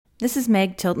This is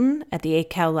Meg Tilton at the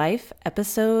ACAL Life,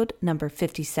 episode number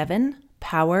 57,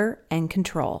 Power and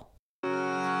Control.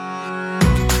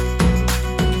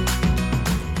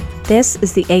 This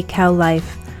is the ACAL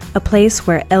Life, a place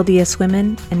where LDS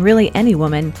women, and really any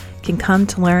woman, can come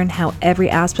to learn how every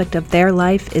aspect of their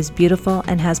life is beautiful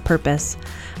and has purpose.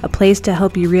 A place to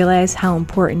help you realize how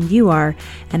important you are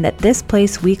and that this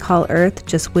place we call Earth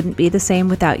just wouldn't be the same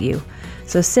without you.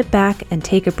 So sit back and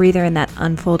take a breather in that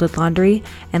unfolded laundry,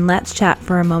 and let's chat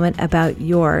for a moment about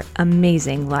your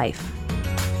amazing life.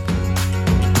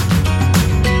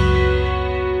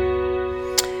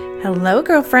 Hello,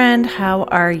 girlfriend. How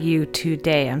are you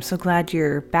today? I'm so glad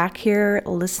you're back here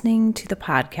listening to the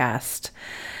podcast.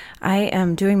 I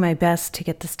am doing my best to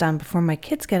get this done before my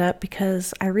kids get up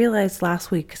because I realized last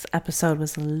week's episode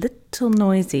was a little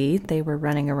noisy. They were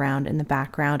running around in the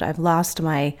background. I've lost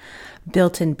my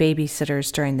built-in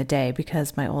babysitters during the day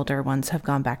because my older ones have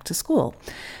gone back to school.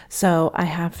 So I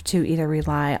have to either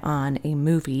rely on a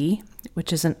movie,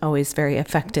 which isn't always very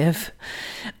effective,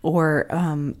 or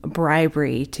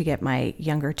bribery to get my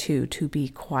younger two to be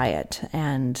quiet.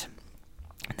 And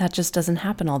that just doesn't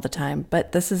happen all the time,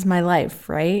 but this is my life,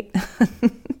 right?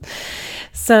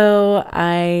 So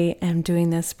I am doing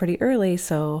this pretty early,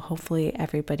 so hopefully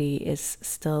everybody is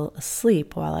still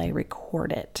asleep while I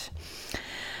record it.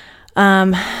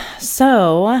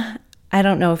 So I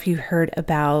don't know if you heard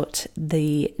about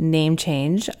the name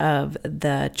change of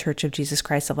the Church of Jesus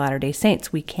Christ of Latter-day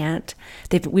Saints. We've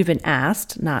been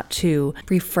asked not to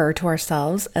refer to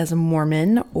ourselves as a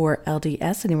Mormon or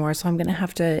LDS anymore, so I'm going to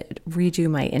have to redo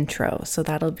my intro. So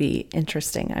that'll be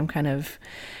interesting. I'm kind of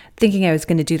thinking I was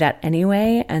going to do that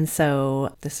anyway, and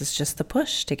so this is just the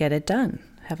push to get it done.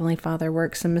 Heavenly Father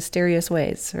works in mysterious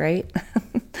ways, right?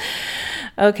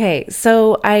 Okay,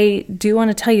 so I do want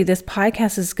to tell you this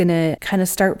podcast is going to kind of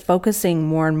start focusing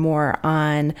more and more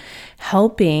on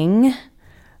helping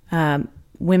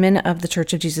women of the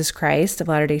Church of Jesus Christ of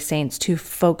Latter-day Saints to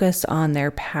focus on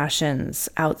their passions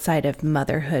outside of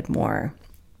motherhood more.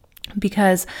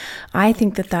 Because I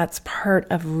think that that's part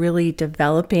of really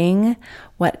developing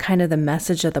what kind of the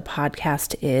message of the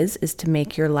podcast is to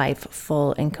make your life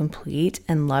full and complete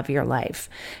and love your life.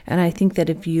 And I think that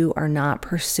if you are not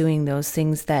pursuing those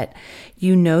things that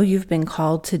you know you've been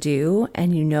called to do,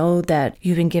 and you know that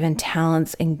you've been given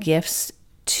talents and gifts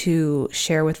to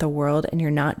share with the world, and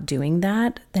you're not doing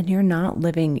that, then you're not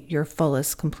living your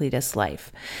fullest, completest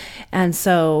life. And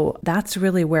so that's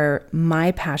really where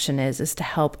my passion is to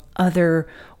help other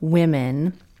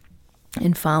women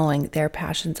in following their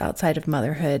passions outside of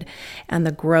motherhood and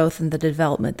the growth and the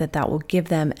development that will give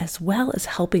them, as well as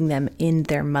helping them in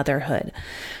their motherhood.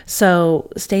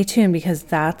 So stay tuned, because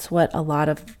that's what a lot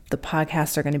of the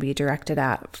podcasts are going to be directed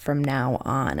at from now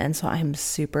on. And so I'm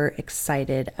super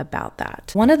excited about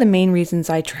that. One of the main reasons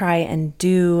I try and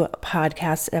do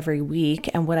podcasts every week,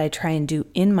 and what I try and do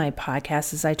in my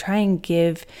podcast, is I try and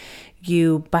give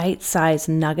you bite-sized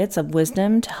nuggets of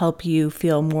wisdom to help you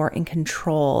feel more in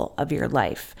control of your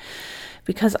life.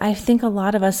 Because I think a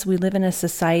lot of us, we live in a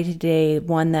society today,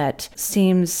 one that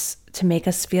seems to make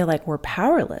us feel like we're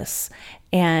powerless,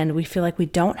 and we feel like we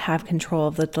don't have control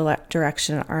of the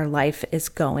direction our life is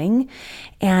going.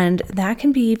 And that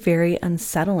can be very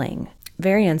unsettling,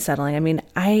 very unsettling. I mean,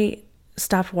 I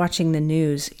stopped watching the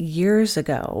news years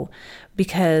ago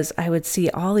because I would see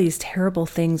all these terrible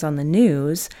things on the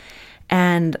news,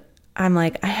 and I'm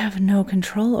like, I have no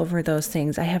control over those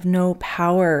things. I have no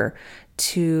power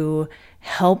to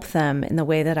help them in the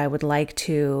way that I would like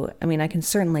to. I mean, I can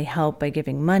certainly help by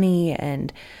giving money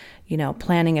and,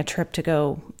 planning a trip to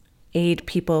go aid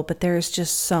people, but there's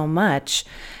just so much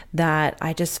that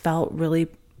I just felt really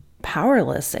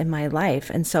powerless in my life.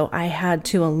 And so I had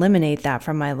to eliminate that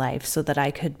from my life so that I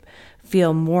could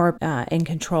feel more in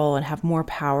control and have more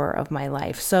power of my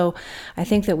life. So I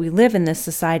think that we live in this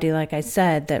society, like I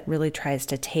said, that really tries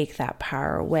to take that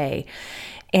power away.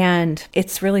 And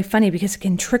it's really funny because it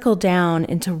can trickle down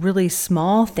into really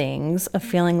small things of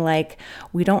feeling like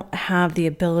we don't have the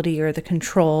ability or the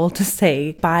control to,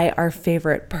 say, buy our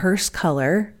favorite purse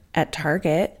color at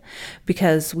Target,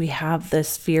 because we have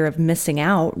this fear of missing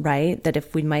out, right? That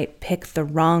if we might pick the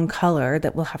wrong color,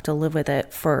 that we'll have to live with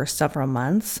it for several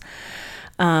months,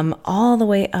 all the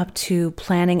way up to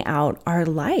planning out our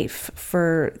life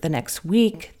for the next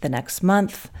week, the next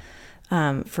month,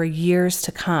 for years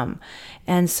to come.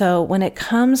 And so when it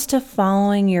comes to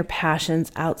following your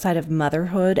passions outside of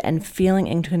motherhood and feeling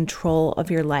in control of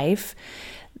your life,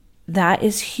 that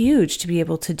is huge to be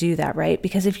able to do that, right?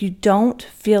 Because if you don't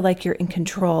feel like you're in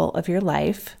control of your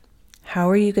life, How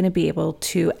are you going to be able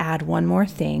to add one more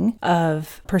thing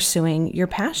of pursuing your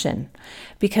passion?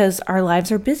 Because our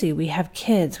lives are busy. We have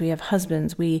kids, we have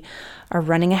husbands, we are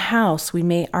running a house. We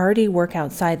may already work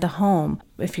outside the home.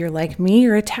 If you're like me,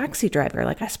 you're a taxi driver.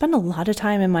 Like I spend a lot of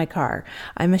time in my car.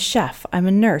 I'm a chef, I'm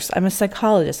a nurse, I'm a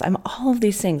psychologist, I'm all of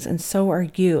these things. And so are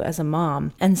you as a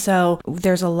mom. And so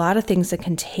there's a lot of things that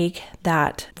can take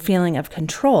that feeling of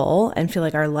control and feel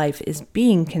like our life is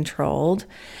being controlled.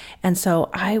 And so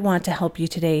I want to help you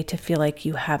today to feel like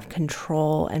you have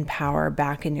control and power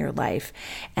back in your life,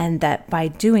 and that by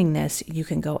doing this, you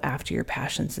can go after your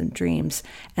passions and dreams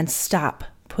and stop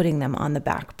putting them on the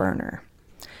back burner.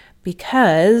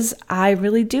 Because I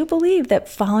really do believe that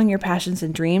following your passions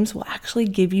and dreams will actually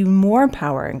give you more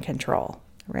power and control,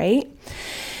 right?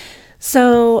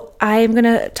 So I'm going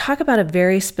to talk about a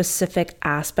very specific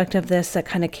aspect of this that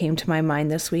kind of came to my mind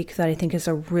this week that I think is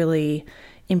a really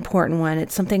important one.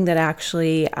 It's something that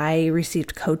actually I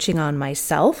received coaching on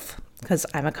myself because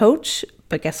I'm a coach,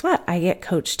 but guess what? I get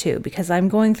coached too because I'm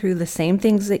going through the same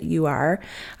things that you are.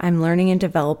 I'm learning and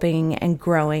developing and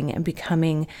growing and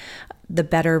becoming the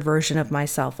better version of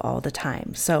myself all the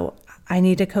time. So I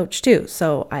need a coach too.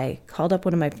 So I called up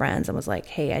one of my friends and was like,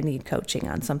 hey, I need coaching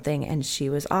on something. And she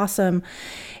was awesome.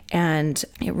 And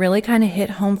it really kind of hit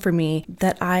home for me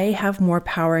that I have more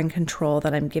power and control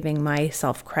that I'm giving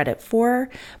myself credit for,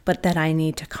 but that I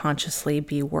need to consciously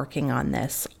be working on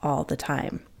this all the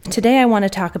time. Today, I want to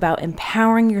talk about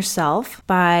empowering yourself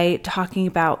by talking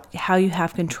about how you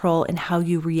have control and how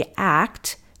you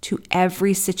react to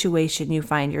every situation you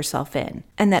find yourself in,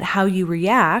 and that how you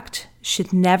react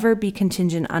should never be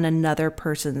contingent on another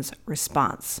person's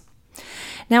response.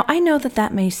 Now, I know that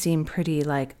that may seem pretty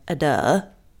like a duh,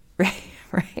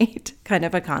 right? Kind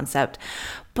of a concept,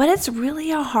 but it's really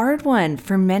a hard one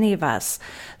for many of us.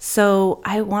 So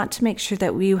I want to make sure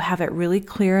that you have it really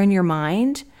clear in your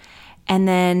mind, and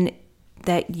then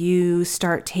that you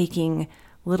start taking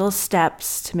little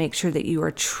steps to make sure that you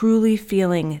are truly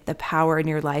feeling the power in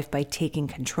your life by taking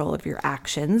control of your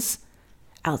actions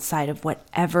outside of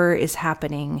whatever is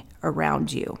happening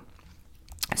around you.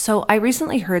 So I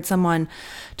recently heard someone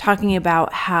talking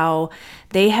about how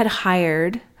they had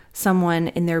hired someone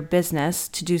in their business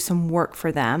to do some work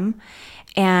for them,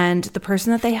 and the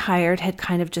person that they hired had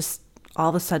kind of just all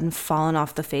of a sudden fallen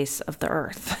off the face of the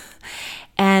earth.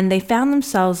 And they found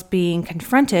themselves being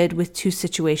confronted with two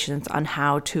situations on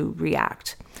how to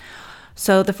react.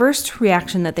 So the first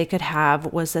reaction that they could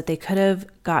have was that they could have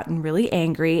gotten really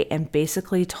angry and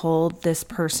basically told this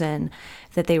person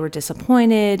that they were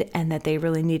disappointed and that they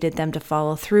really needed them to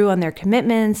follow through on their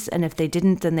commitments. And if they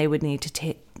didn't, then they would need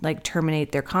to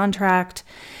terminate their contract,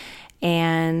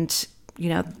 and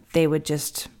they would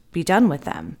just be done with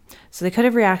them. So they could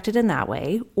have reacted in that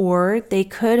way, or they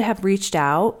could have reached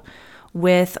out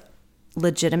with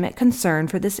legitimate concern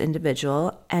for this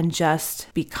individual and just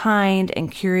be kind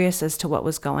and curious as to what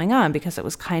was going on, because it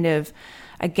was kind of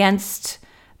against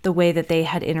the way that they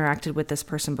had interacted with this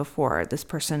person before. This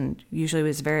person usually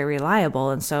was very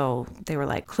reliable, and so they were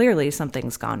like, clearly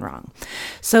something's gone wrong.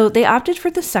 So they opted for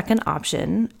the second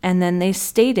option, and then they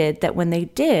stated that when they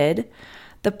did,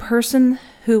 the person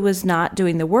who was not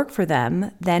doing the work for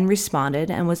them then responded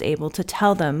and was able to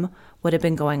tell them what had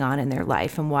been going on in their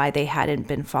life and why they hadn't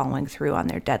been following through on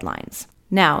their deadlines.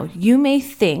 Now, you may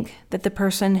think that the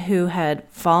person who had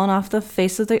fallen off the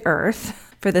face of the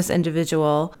earth for this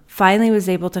individual finally was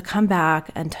able to come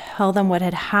back and tell them what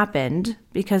had happened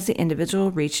because the individual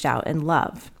reached out in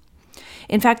love.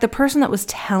 In fact, the person that was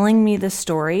telling me the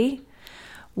story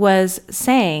was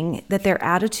saying that their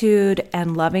attitude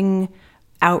and loving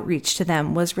outreach to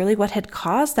them was really what had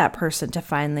caused that person to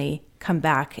finally come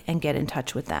back and get in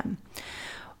touch with them.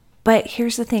 But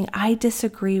here's the thing, I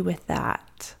disagree with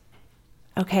that.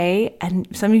 Okay? And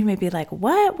some of you may be like,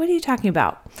 what? What are you talking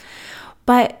about?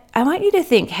 But I want you to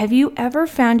think, have you ever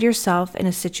found yourself in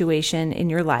a situation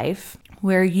in your life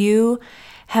where you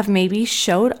have maybe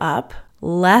showed up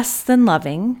less than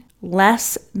loving,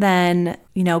 less than,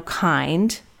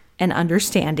 kind and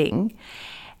understanding,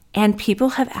 and people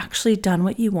have actually done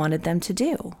what you wanted them to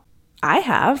do? I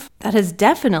have. That has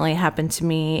definitely happened to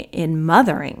me in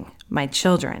mothering my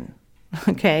children.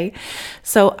 Okay?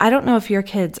 So I don't know if your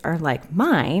kids are like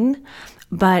mine,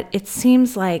 but it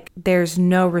seems like there's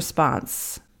no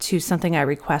response to something I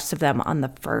request of them on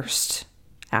the first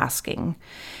asking.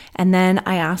 And then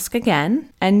I ask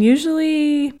again, and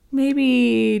usually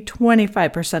maybe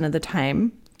 25% of the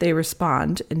time, they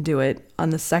respond and do it on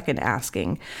the second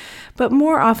asking. But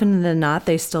more often than not,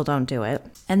 they still don't do it.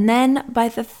 And then by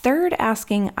the third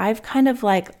asking, I've kind of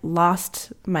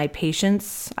lost my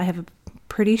patience. I have a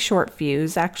pretty short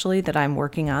fuse actually that I'm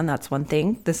working on. That's one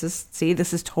thing. This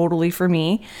is totally for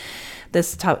me,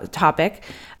 this topic,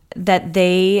 that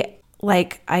they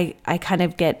like, I kind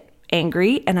of get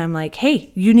angry and I'm like,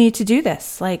 hey, you need to do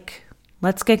this. Like,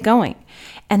 let's get going.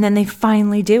 And then they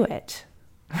finally do it,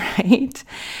 right?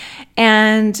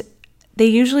 And they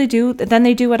usually do, then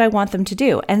they do what I want them to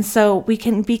do. And so we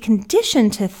can be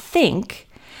conditioned to think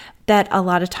that a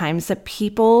lot of times that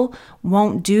people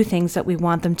won't do things that we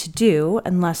want them to do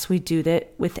unless we do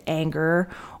that with anger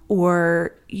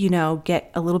or,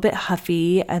 get a little bit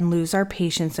huffy and lose our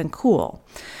patience and cool.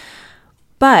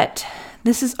 But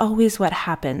this is always what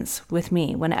happens with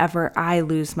me whenever I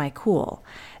lose my cool.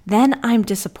 Then I'm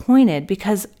disappointed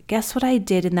because guess what I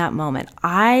did in that moment?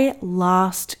 I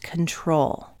lost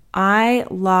control. I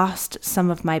lost some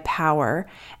of my power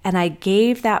and I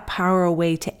gave that power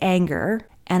away to anger,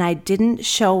 and I didn't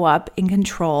show up in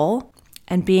control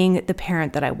and being the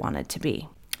parent that I wanted to be.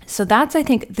 So that's, I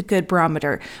think, the good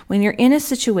barometer. When you're in a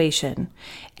situation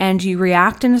and you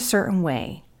react in a certain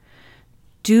way,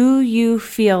 do you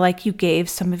feel like you gave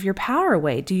some of your power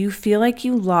away? Do you feel like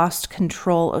you lost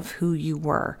control of who you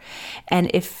were?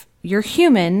 And if you're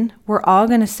human, we're all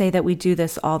going to say that we do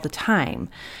this all the time.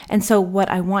 And so what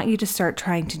I want you to start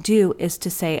trying to do is to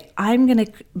say, I'm going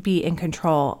to be in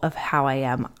control of how I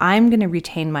am. I'm going to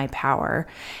retain my power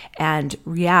and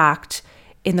react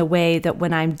in the way that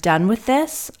when I'm done with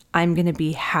this, I'm going to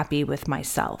be happy with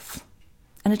myself.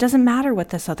 And it doesn't matter what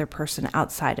this other person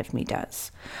outside of me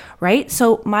does, right?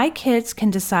 So my kids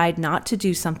can decide not to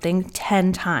do something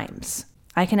 10 times.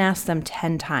 I can ask them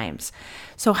 10 times.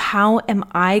 So how am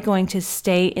I going to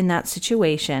stay in that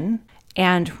situation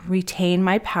and retain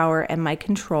my power and my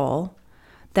control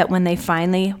that when they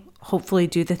finally hopefully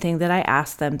do the thing that I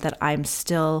asked them, that I'm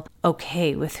still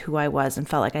okay with who I was and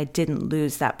felt like I didn't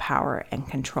lose that power and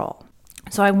control?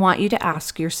 So I want you to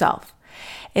ask yourself,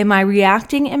 am I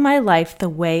reacting in my life the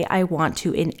way I want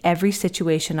to in every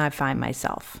situation I find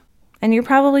myself? And you're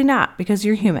probably not, because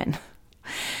you're human.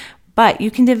 But you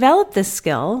can develop this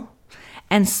skill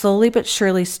and slowly but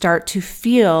surely start to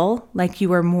feel like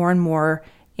you are more and more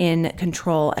in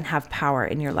control and have power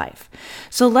in your life.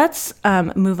 So let's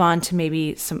move on to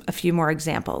maybe a few more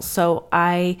examples. So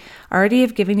I already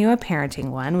have given you a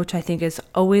parenting one, which I think is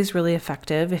always really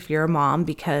effective if you're a mom,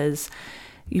 because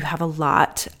you have a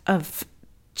lot of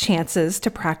chances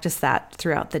to practice that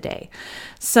throughout the day.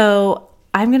 So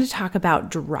I'm going to talk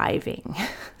about driving.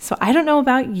 So I don't know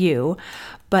about you,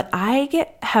 but I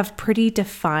have pretty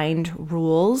defined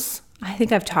rules. I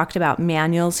think I've talked about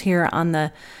manuals here on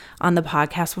the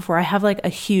podcast before. I have like a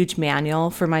huge manual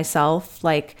for myself,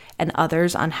 and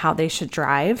others on how they should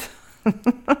drive.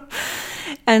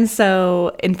 And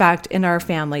so, in fact, in our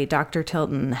family, Dr.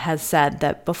 Tilton has said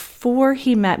that before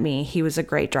he met me, he was a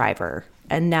great driver.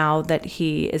 And now that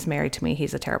he is married to me,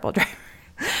 he's a terrible driver,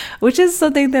 which is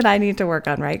something that I need to work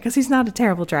on, right? Because he's not a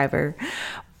terrible driver.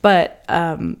 But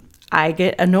I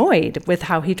get annoyed with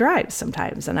how he drives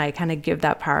sometimes, and I kind of give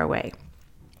that power away.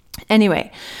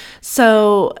 Anyway,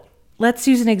 so let's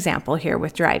use an example here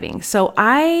with driving. So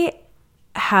I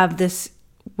have this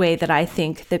way that I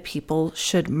think that people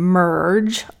should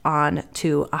merge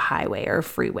onto a highway or a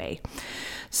freeway.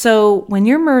 So when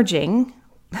you're merging,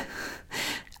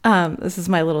 this is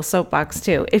my little soapbox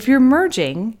too. If you're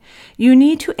merging, you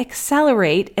need to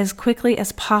accelerate as quickly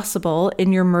as possible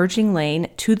in your merging lane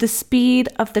to the speed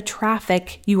of the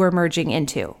traffic you are merging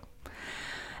into.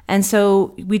 And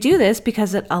so we do this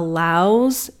because it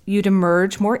allows you to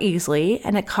merge more easily,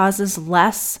 and it causes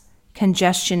less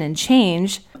congestion and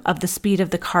change of the speed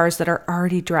of the cars that are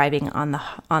already driving on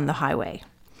the highway.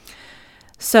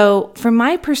 So from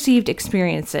my perceived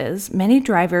experiences, many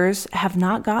drivers have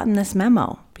not gotten this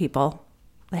memo, people.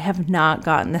 They have not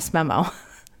gotten this memo.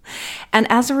 And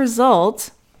as a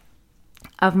result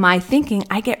of my thinking,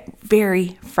 I get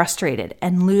very frustrated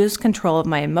and lose control of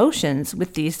my emotions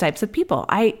with these types of people.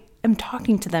 I am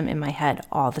talking to them in my head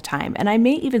all the time. And I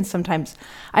may even sometimes,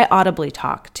 I audibly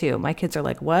talk too. My kids are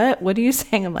like, what? What are you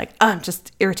saying? I'm like, I'm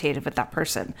just irritated with that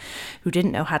person who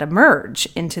didn't know how to merge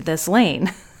into this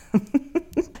lane.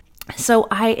 So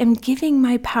I am giving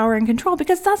my power and control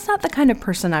because that's not the kind of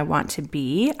person I want to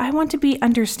be. I want to be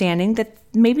understanding that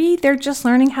maybe they're just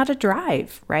learning how to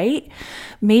drive, right?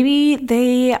 Maybe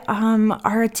they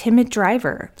are a timid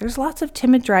driver. There's lots of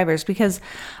timid drivers because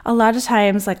a lot of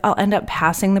times I'll end up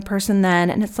passing the person then,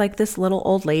 and it's like this little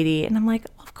old lady, and I'm like,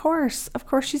 of Of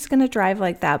course she's going to drive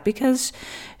like that because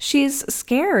she's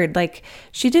scared. Like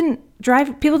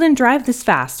people didn't drive this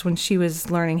fast when she was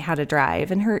learning how to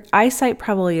drive, and her eyesight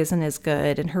probably isn't as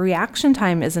good and her reaction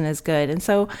time isn't as good. And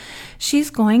so she's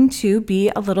going to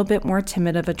be a little bit more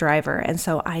timid of a driver. And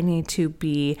so I need to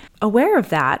be aware of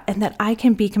that, and that I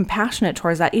can be compassionate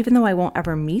towards that, even though I won't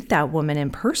ever meet that woman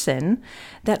in person,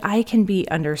 that I can be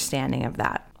understanding of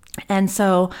that. And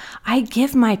so I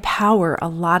give my power a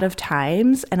lot of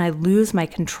times, and I lose my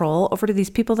control over to these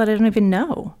people that I don't even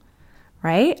know,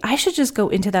 right? I should just go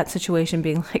into that situation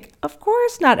being like, of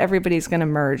course, not everybody's going to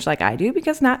merge like I do,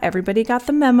 because not everybody got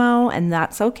the memo, and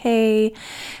that's okay.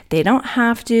 They don't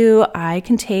have to. I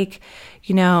can take,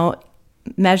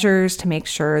 measures to make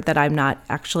sure that I'm not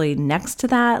actually next to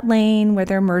that lane where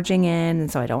they're merging in,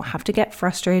 and so I don't have to get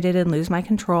frustrated and lose my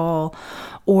control.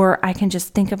 Or I can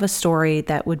just think of a story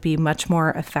that would be much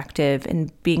more effective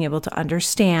in being able to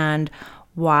understand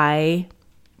why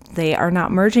they are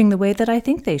not merging the way that I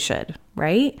think they should,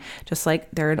 right? Just like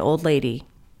they're an old lady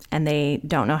and they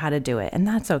don't know how to do it, and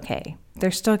that's okay. They're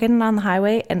still getting on the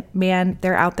highway, and man,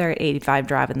 they're out there at 85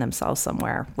 driving themselves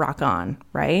somewhere. Rock on,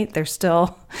 right? They're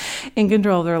still in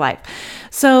control of their life.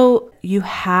 So you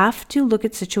have to look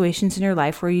at situations in your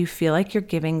life where you feel like you're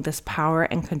giving this power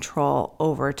and control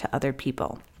over to other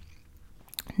people.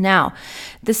 Now,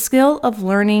 the skill of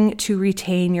learning to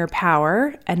retain your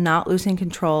power and not losing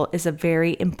control is a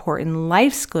very important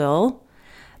life skill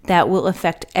that will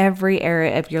affect every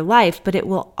area of your life, but it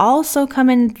will also come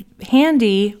in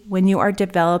handy when you are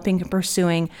developing and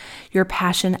pursuing your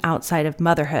passion outside of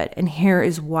motherhood. And here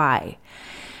is why.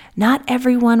 Not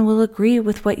everyone will agree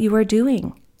with what you are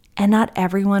doing, and not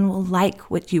everyone will like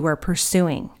what you are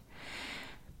pursuing.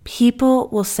 People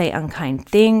will say unkind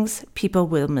things, people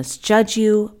will misjudge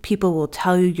you, people will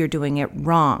tell you you're doing it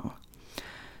wrong.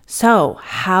 So,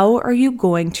 how are you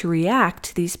going to react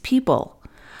to these people?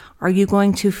 Are you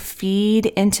going to feed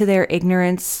into their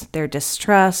ignorance, their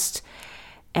distrust,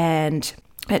 and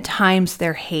at times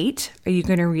their hate? Are you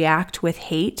going to react with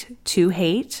hate to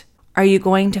hate? Are you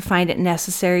going to find it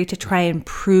necessary to try and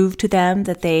prove to them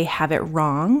that they have it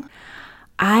wrong?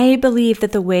 I believe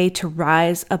that the way to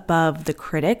rise above the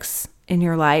critics in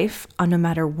your life, no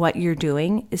matter what you're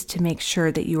doing, is to make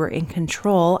sure that you are in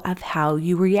control of how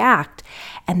you react,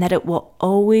 and that it will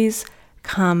always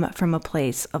come from a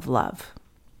place of love.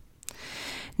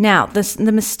 Now,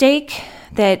 the mistake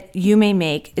that you may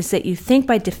make is that you think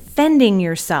by defending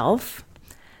yourself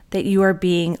that you are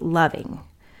being loving.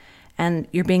 And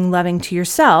you're being loving to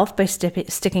yourself by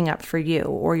sticking up for you,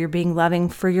 or you're being loving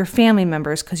for your family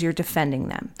members because you're defending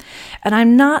them. And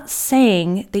I'm not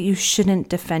saying that you shouldn't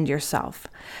defend yourself,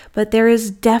 but there is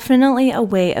definitely a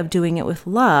way of doing it with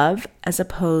love as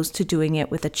opposed to doing it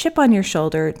with a chip on your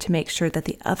shoulder to make sure that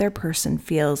the other person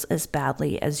feels as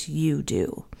badly as you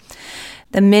do.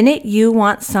 The minute you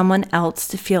want someone else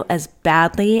to feel as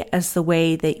badly as the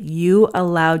way that you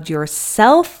allowed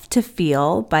yourself to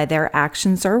feel by their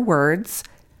actions or words,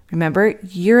 remember,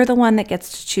 you're the one that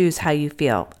gets to choose how you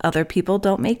feel. Other people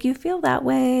don't make you feel that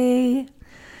way.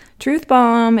 Truth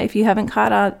bomb, if you haven't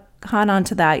caught on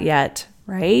to that yet,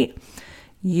 right?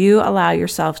 You allow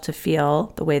yourself to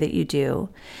feel the way that you do.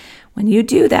 When you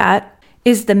do that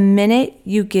is the minute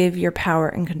you give your power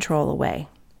and control away.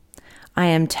 I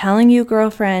am telling you,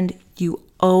 girlfriend, you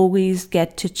always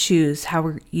get to choose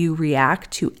how you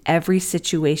react to every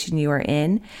situation you are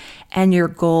in, and your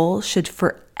goal should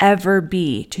forever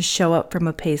be to show up from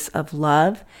a place of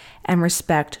love and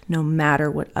respect no matter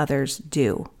what others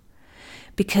do.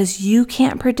 Because you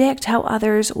can't predict how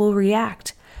others will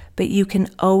react, but you can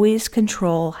always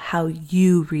control how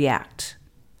you react.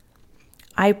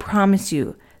 I promise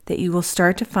you that you will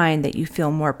start to find that you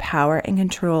feel more power and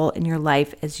control in your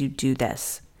life as you do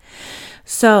this.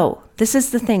 So this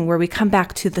is the thing where we come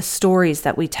back to the stories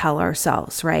that we tell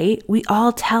ourselves, right? We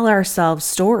all tell ourselves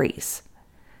stories,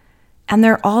 and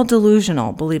they're all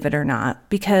delusional, believe it or not,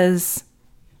 because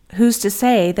who's to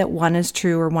say that one is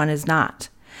true or one is not?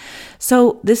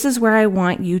 So this is where I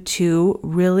want you to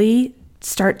really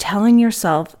start telling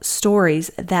yourself stories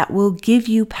that will give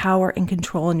you power and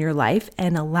control in your life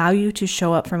and allow you to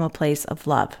show up from a place of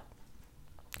love.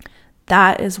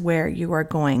 That is where you are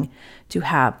going to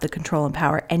have the control and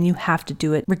power, and you have to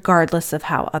do it regardless of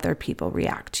how other people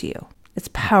react to you. It's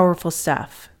powerful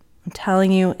stuff. I'm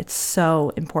telling you, it's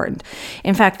so important.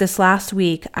 In fact, this last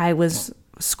week, I was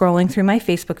scrolling through my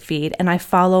Facebook feed and I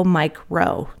follow Mike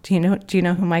Rowe. Do you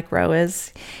know who Mike Rowe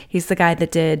is? He's the guy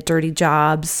that did Dirty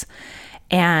Jobs.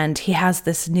 And he has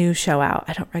this new show out.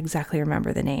 I don't exactly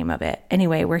remember the name of it.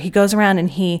 Anyway, where he goes around and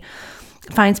he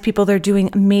finds people that are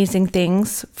doing amazing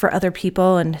things for other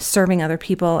people and serving other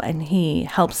people, and he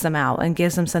helps them out and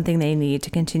gives them something they need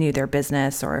to continue their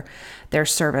business or their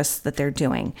service that they're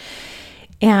doing.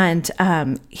 And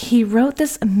he wrote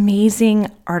this amazing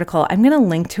article. I'm going to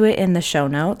link to it in the show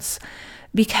notes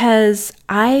because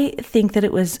I think that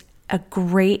it was a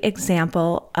great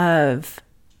example of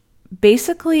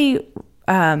basically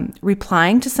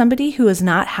replying to somebody who was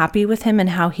not happy with him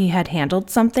and how he had handled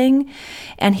something.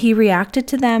 And he reacted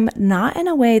to them not in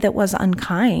a way that was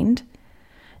unkind,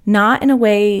 not in a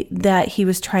way that he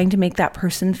was trying to make that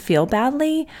person feel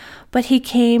badly, but he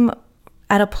came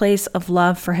at a place of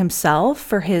love for himself,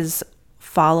 for his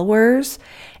followers,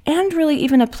 and really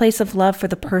even a place of love for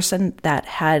the person that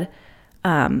had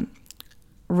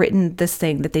written this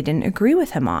thing that they didn't agree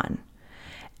with him on.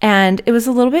 And it was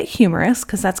a little bit humorous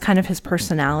because that's kind of his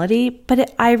personality,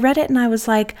 but I read it and I was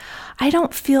like, I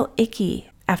don't feel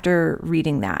icky after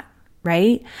reading that,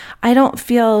 right? I don't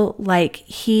feel like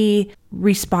he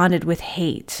responded with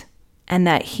hate and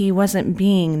that he wasn't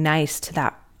being nice to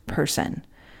that person.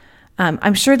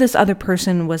 I'm sure this other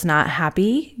person was not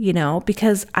happy,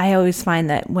 because I always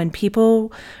find that when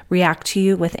people react to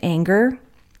you with anger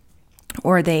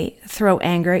or they throw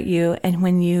anger at you, and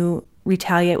when you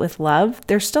retaliate with love,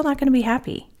 they're still not going to be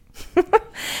happy.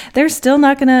 They're still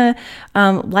not going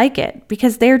to like it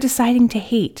because they're deciding to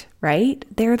hate, right?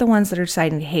 They're the ones that are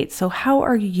deciding to hate. So how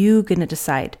are you going to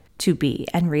decide to be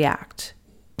and react?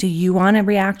 Do you want to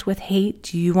react with hate?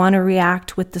 Do you want to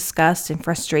react with disgust and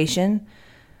frustration?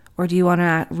 Or do you want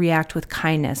to react with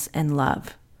kindness and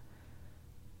love?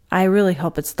 I really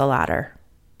hope it's the latter.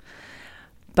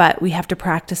 But we have to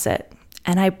practice it.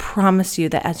 And I promise you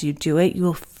that as you do it, you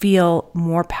will feel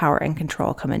more power and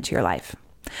control come into your life.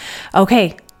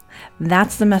 Okay,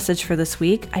 that's the message for this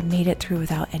week. I made it through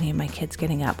without any of my kids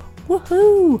getting up.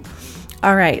 Woohoo!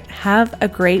 All right, have a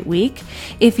great week.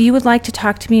 If you would like to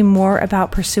talk to me more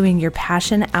about pursuing your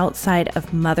passion outside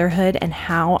of motherhood and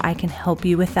how I can help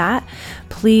you with that,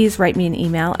 please write me an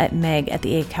email at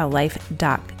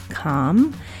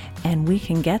meg@theacowlife.com and we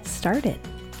can get started.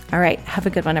 All right, have a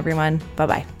good one, everyone.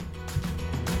 Bye-bye.